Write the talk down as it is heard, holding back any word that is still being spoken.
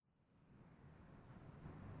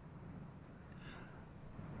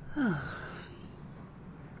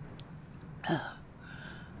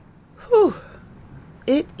Whew.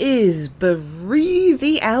 It is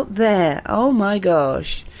breezy out there. Oh my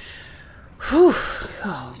gosh. Whew.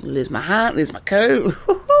 Oh, lose my hat, lose my coat.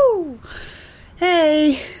 Woo-hoo.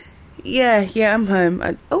 Hey. Yeah, I'm home.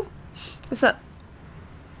 Oh, what's that?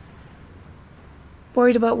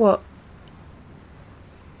 Worried about what?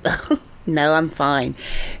 No, I'm fine.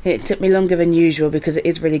 It took me longer than usual because it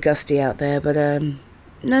is really gusty out there, but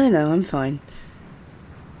no, I'm fine.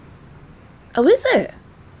 Oh, is it?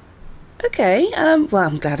 Okay, well,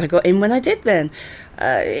 I'm glad I got in when I did then.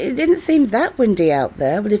 It didn't seem that windy out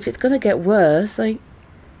there, but if it's gonna get worse,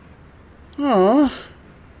 Oh.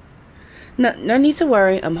 No need to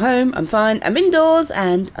worry. I'm home, I'm fine, I'm indoors,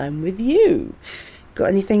 and I'm with you. Got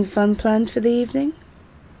anything fun planned for the evening?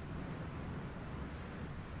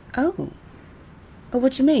 Oh,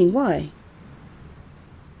 what do you mean? Why?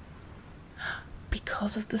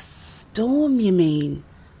 Because of the storm, you mean?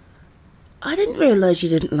 I didn't realise you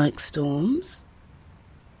didn't like storms.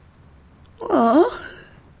 Oh,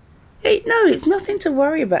 hey, no, it's nothing to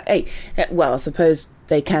worry about. Hey, well, I suppose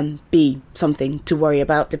they can be something to worry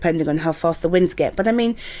about depending on how fast the winds get. But I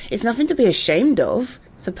mean, it's nothing to be ashamed of.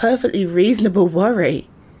 It's a perfectly reasonable worry.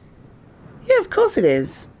 Yeah, of course it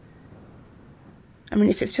is. I mean,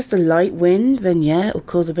 if it's just a light wind, then yeah, it'll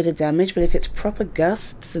cause a bit of damage. But if it's proper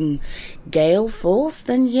gusts and gale force,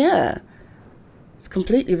 then yeah, it's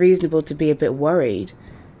completely reasonable to be a bit worried.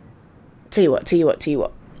 Tell you what.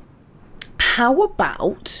 How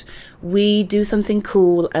about we do something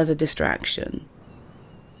cool as a distraction?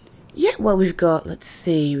 Yeah, well, we've got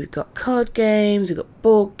card games, we've got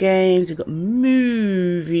board games, we've got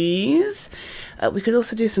movies. We could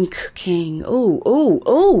also do some cooking.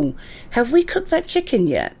 Oh, have we cooked that chicken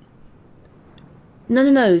yet?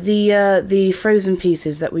 No, the frozen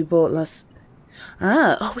pieces that we bought last...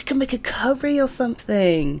 we can make a curry or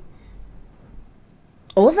something.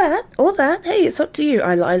 Or that. Hey, it's up to you.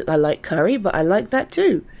 I like curry, but I like that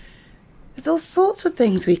too. There's all sorts of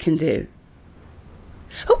things we can do.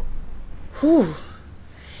 Oh! Whew.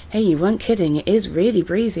 Hey, you weren't kidding. It is really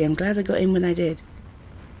breezy. I'm glad I got in when I did.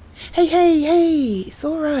 Hey, it's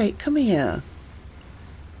all right. Come here.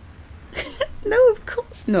 No, of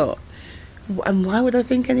course not. And why would I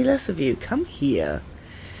think any less of you? Come here.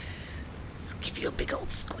 Let's give you a big old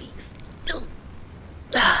squeeze.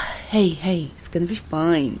 Hey, it's going to be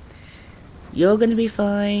fine. You're going to be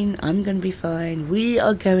fine. I'm going to be fine. We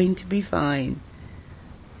are going to be fine.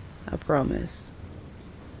 I promise.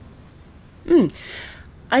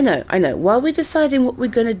 I know. While we're deciding what we're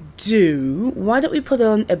going to do, why don't we put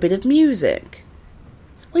on a bit of music?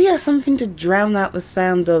 Well, yeah, something to drown out the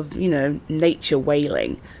sound of, nature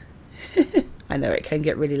wailing. I know it can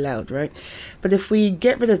get really loud, right? But if we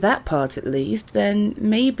get rid of that part at least, then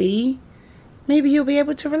maybe you'll be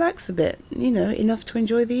able to relax a bit, enough to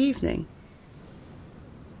enjoy the evening.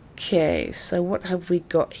 Okay, so what have we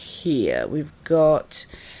got here? We've got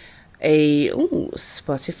a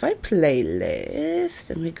Spotify playlist,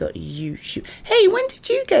 and we got YouTube. Hey, when did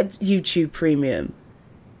you get YouTube Premium?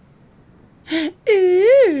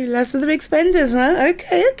 Ooh, less of the big spenders, huh?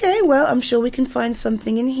 Okay. Well, I'm sure we can find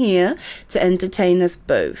something in here to entertain us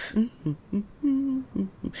both.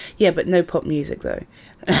 Yeah, but no pop music though.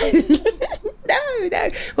 No.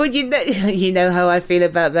 Well, you know how I feel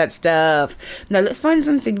about that stuff. No, let's find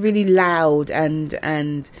something really loud and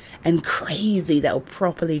crazy that'll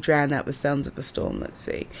properly drown out the sounds of a storm. Let's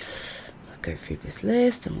see. I'll go through this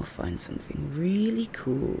list and we'll find something really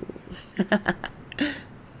cool.